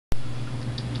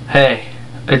Hey,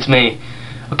 it's me.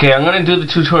 Okay, I'm going to do the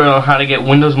tutorial on how to get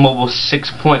Windows Mobile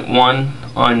 6.1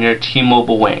 on your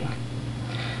T-Mobile Wing.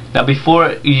 Now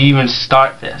before you even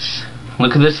start this,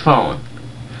 look at this phone.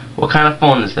 What kind of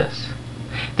phone is this?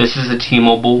 This is the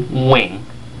T-Mobile Wing,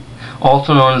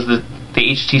 also known as the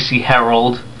HTC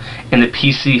Herald and the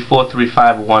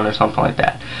PC4350 or something like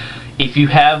that. If you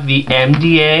have the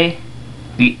MDA,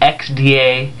 the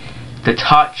XDA, the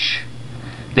Touch,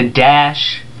 the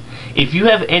Dash, if you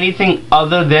have anything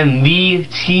other than the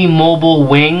T-Mobile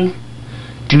Wing,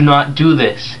 do not do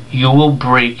this. You will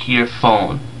break your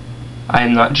phone. I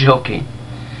am not joking.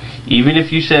 Even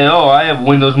if you say, oh, I have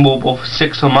Windows Mobile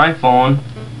 6 on my phone,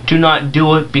 do not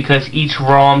do it because each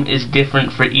ROM is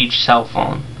different for each cell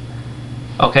phone.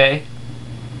 Okay?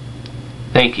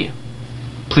 Thank you.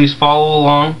 Please follow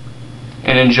along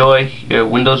and enjoy your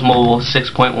Windows Mobile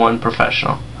 6.1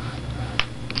 Professional.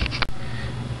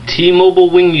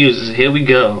 T-Mobile Wing users, here we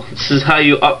go. This is how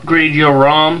you upgrade your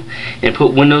ROM and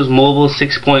put Windows Mobile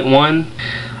 6.1.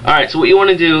 Alright, so what you want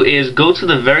to do is go to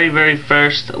the very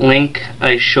first link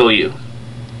I show you.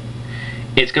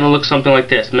 It's going to look something like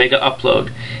this, Mega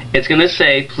Upload. It's going to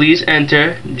say, please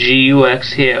enter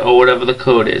GUX here, or whatever the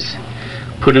code is.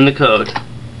 Put in the code.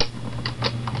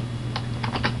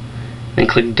 Then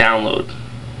click Download.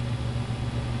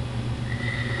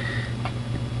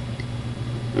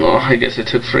 Oh, I guess it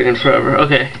took friggin' forever.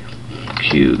 Okay.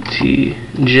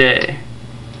 QTJ.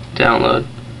 Download.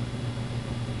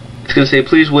 It's going to say,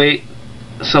 please wait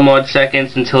some odd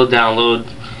seconds until download.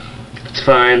 It's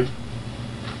fine.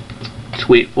 Just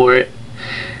wait for it.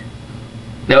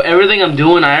 Now, everything I'm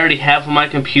doing, I already have on my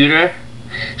computer.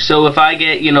 So if I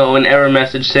get, an error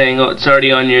message saying, oh, it's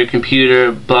already on your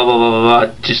computer, blah, blah, blah, blah,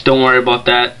 blah, just don't worry about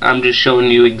that. I'm just showing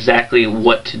you exactly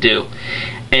what to do.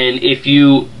 And if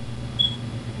you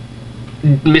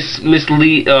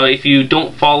if you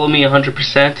don't follow me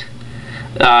 100%,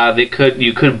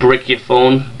 you could brick your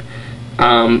phone.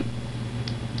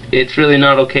 It's really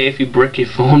not okay if you brick your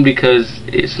phone because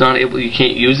you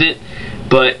can't use it,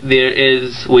 but there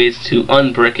is ways to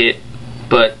unbrick it.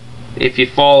 But if you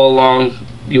follow along,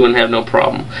 you wouldn't have no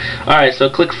problem. Alright, so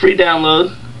click free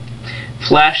download.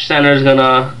 FLASHCENTER is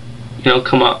gonna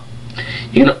come up.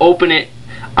 You're gonna open it.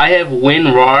 I have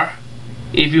WinRAR.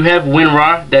 If you have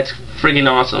WinRAR, that's friggin'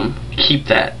 awesome. Keep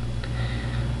that.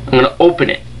 I'm gonna open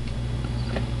it.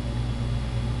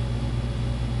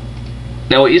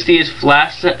 Now what you see is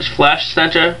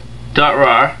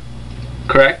FLASHCENTER.RAR,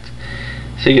 correct?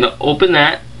 So you're gonna open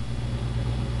that,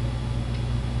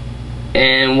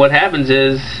 and what happens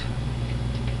is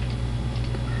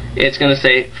it's gonna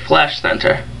say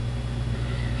FLASHCENTER.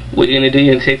 What you're gonna do,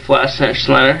 you're gonna take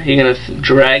FLASHCENTER, you're gonna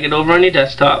drag it over on your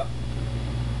desktop.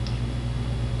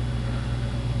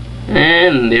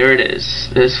 And there it is.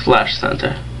 There's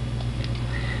FLASHCENTER.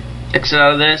 Exit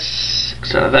out of this,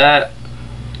 exit out of that.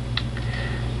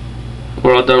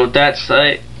 We're all done with that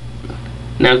site.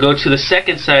 Now go to the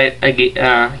second site I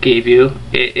gave you.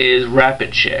 It is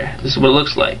RapidShare. This is what it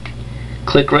looks like.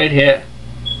 Click right here.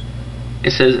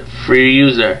 It says free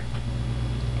user.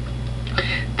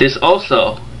 This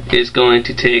also is going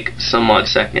to take some odd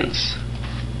seconds,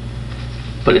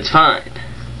 but it's fine.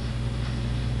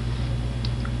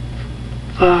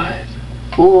 5,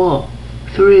 4,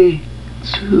 3,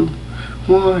 2,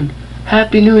 1.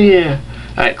 Happy New Year.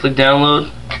 Alright, click download.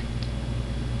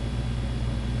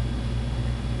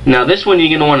 Now this one you're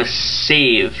going to want to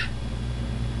save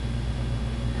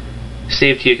to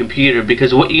your computer,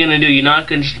 because what you're going to do, you're not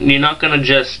going to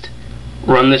just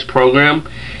run this program.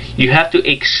 You have to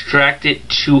extract it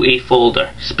to a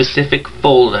folder, specific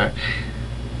folder.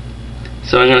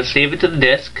 So I'm going to save it to the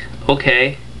disk.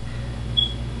 Okay.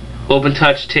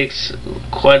 OpenTouch takes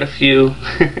quite a few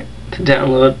to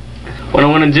download. What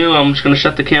I'm going to do, I'm just going to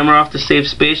shut the camera off to save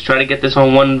space, try to get this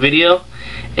on one video,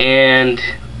 and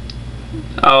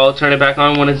I'll turn it back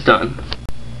on when it's done.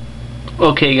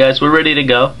 Okay guys, we're ready to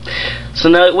go. So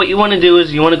now what you want to do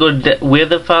is you want to go where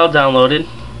the file downloaded,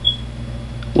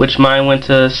 which mine went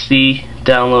to C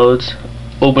Downloads,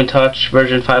 OpenTouch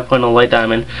version 5.0 Light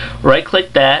Diamond. Right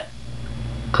click that,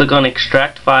 click on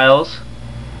Extract Files,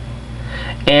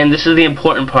 and this is the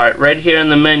important part. Right here in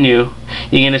the menu,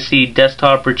 you're going to see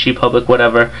Desktop or Public,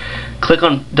 whatever.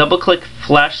 Double click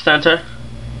FLASHCENTER,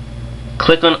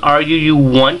 click on RUU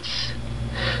once,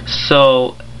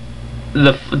 so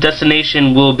the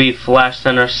destination will be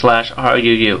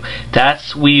FLASHCENTER/RUU.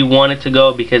 That's where you want it to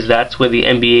go because that's where the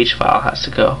MBH file has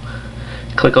to go.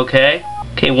 Click OK.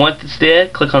 Okay, once it's there,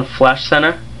 click on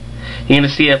FLASHCENTER. You're going to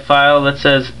see a file that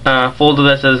says, folder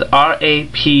that says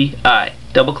RAPI.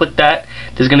 Double click that.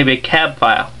 There's going to be a cab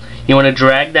file. You want to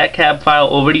drag that cab file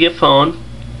over to your phone,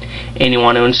 and you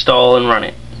want to install and run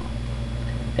it.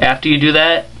 After you do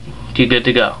that, you're good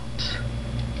to go.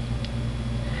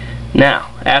 Now,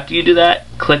 after you do that,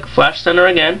 click FLASHCENTER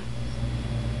again.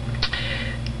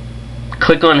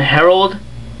 Click on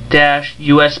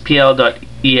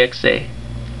Herald-USPL.exe.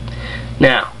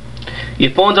 Now,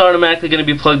 your phone's automatically going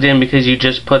to be plugged in because you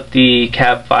just put the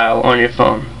cab file on your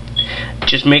phone.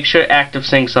 Just make sure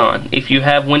ActiveSync's on. If you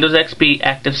have Windows XP,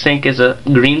 ActiveSync is a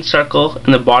green circle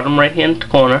in the bottom right hand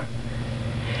corner.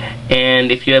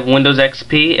 And if you have Windows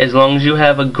XP, as long as you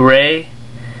have a gray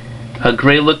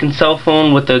looking cell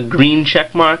phone with a green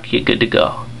check mark, you're good to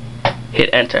go. Hit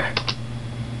enter.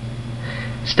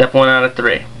 Step 1 out of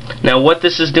 3. Now what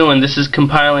this is doing, this is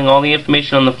compiling all the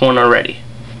information on the phone already.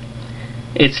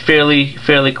 It's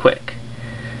fairly quick.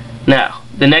 Now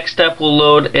the next step will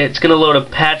load. It's going to load a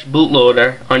patch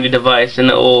bootloader on your device, and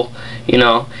it'll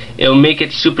make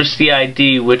it super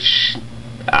CID, which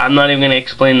I'm not even going to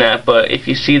explain that, but if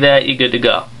you see that, you're good to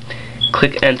go.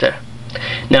 Click enter.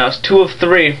 Now it's 2 of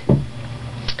 3.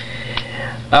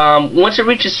 Once it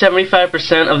reaches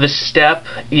 75% of the step,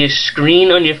 your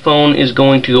screen on your phone is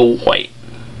going to go white.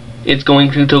 It's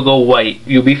going to go white.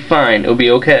 You'll be fine. It'll be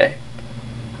okay.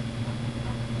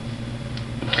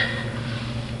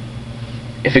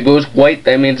 If it goes white,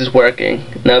 that means it's working.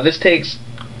 Now this takes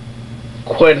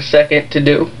quite a second to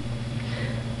do.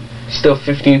 Still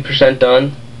 15%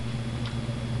 done.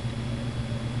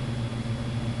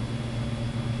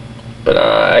 But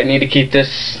I need to keep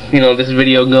this, this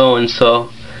video going,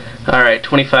 so alright,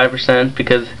 25%,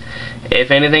 because if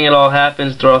anything at all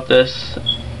happens throughout this,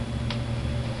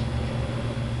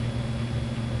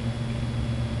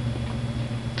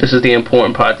 this is the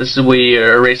important part. This is where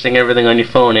you're erasing everything on your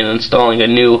phone and installing a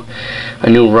new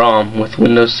ROM with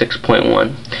Windows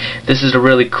 6.1. This is a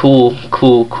really cool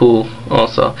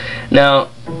also. Now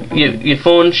your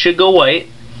phone should go white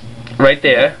right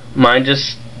there. Mine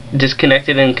just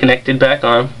disconnected and connected back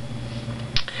on.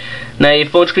 Now your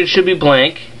phone screen should be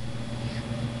blank,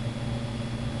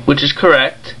 which is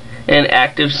correct, and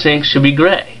ActiveSync should be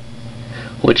gray,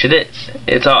 which it is.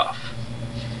 It's off.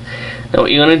 Now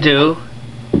what you're going to do,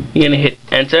 you're going to hit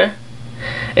enter.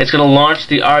 It's going to launch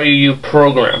the RUU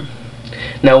program.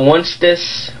 Now once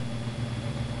this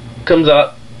comes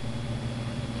up,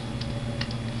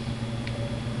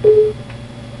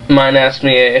 mine asked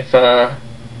me if I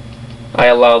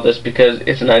allow this because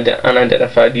it's an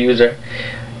unidentified user.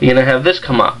 You're going to have this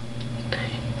come up.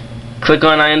 Click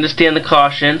on I understand the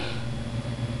caution.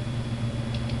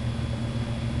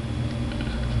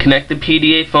 Connect the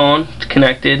PDA phone. It's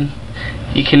connected.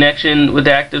 Your connection with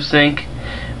ActiveSync.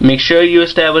 Make sure you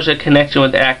establish a connection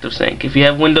with ActiveSync. If you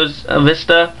have Windows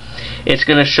Vista, it's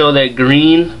going to show that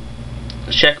green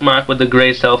check mark with the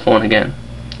gray cell phone again.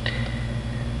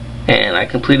 And I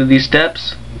completed these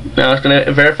steps. Now it's going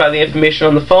to verify the information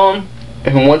on the phone,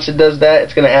 and once it does that,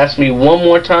 it's going to ask me one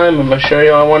more time. I'm going to show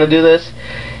you how I want to do this.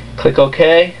 Click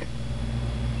OK.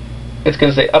 It's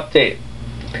going to say update.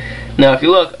 Now if you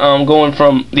look, I'm going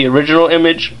from the original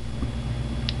image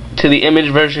to the image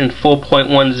version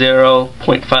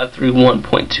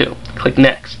 4.10.531.2. Click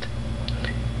next.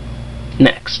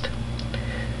 Next.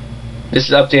 This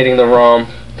is updating the ROM.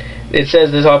 It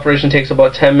says this operation takes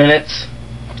about 10 minutes.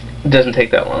 It doesn't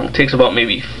take that long. It takes about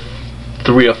maybe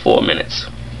 3 or 4 minutes.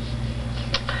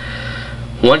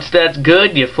 Once that's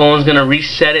good, your phone's going to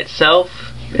reset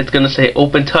itself. It's going to say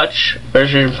Open Touch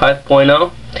version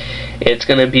 5.0. It's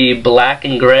going to be black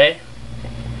and gray.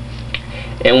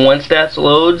 And once that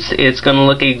loads, it's going to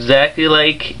look exactly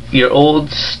like your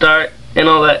old start and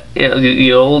all that,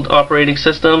 your old operating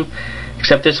system,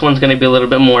 except this one's going to be a little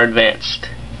bit more advanced.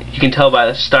 You can tell by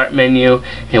the start menu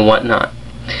and whatnot.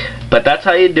 But that's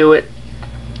how you do it.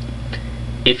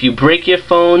 If you break your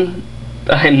phone,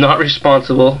 I'm not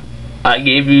responsible. I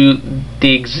gave you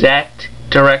the exact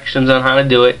directions on how to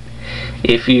do it.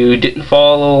 If you didn't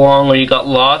follow along or you got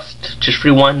lost, just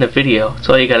rewind the video. That's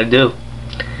all you gotta do.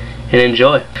 And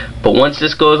enjoy. But once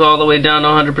this goes all the way down to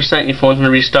 100%, your phone's gonna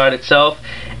restart itself.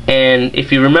 And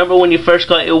if you remember when you first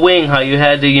got your wing, how you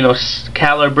had to,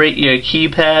 calibrate your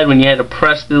keypad when you had to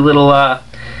press the little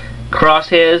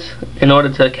crosshairs in order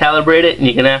to calibrate it, and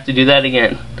you're gonna have to do that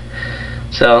again.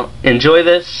 So enjoy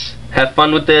this, have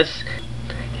fun with this,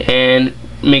 and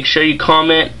make sure you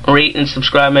comment, rate, and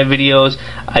subscribe my videos.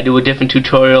 I do a different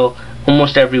tutorial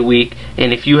almost every week,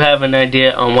 and if you have an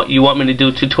idea on what you want me to do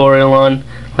a tutorial on,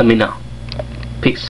 let me know. Peace.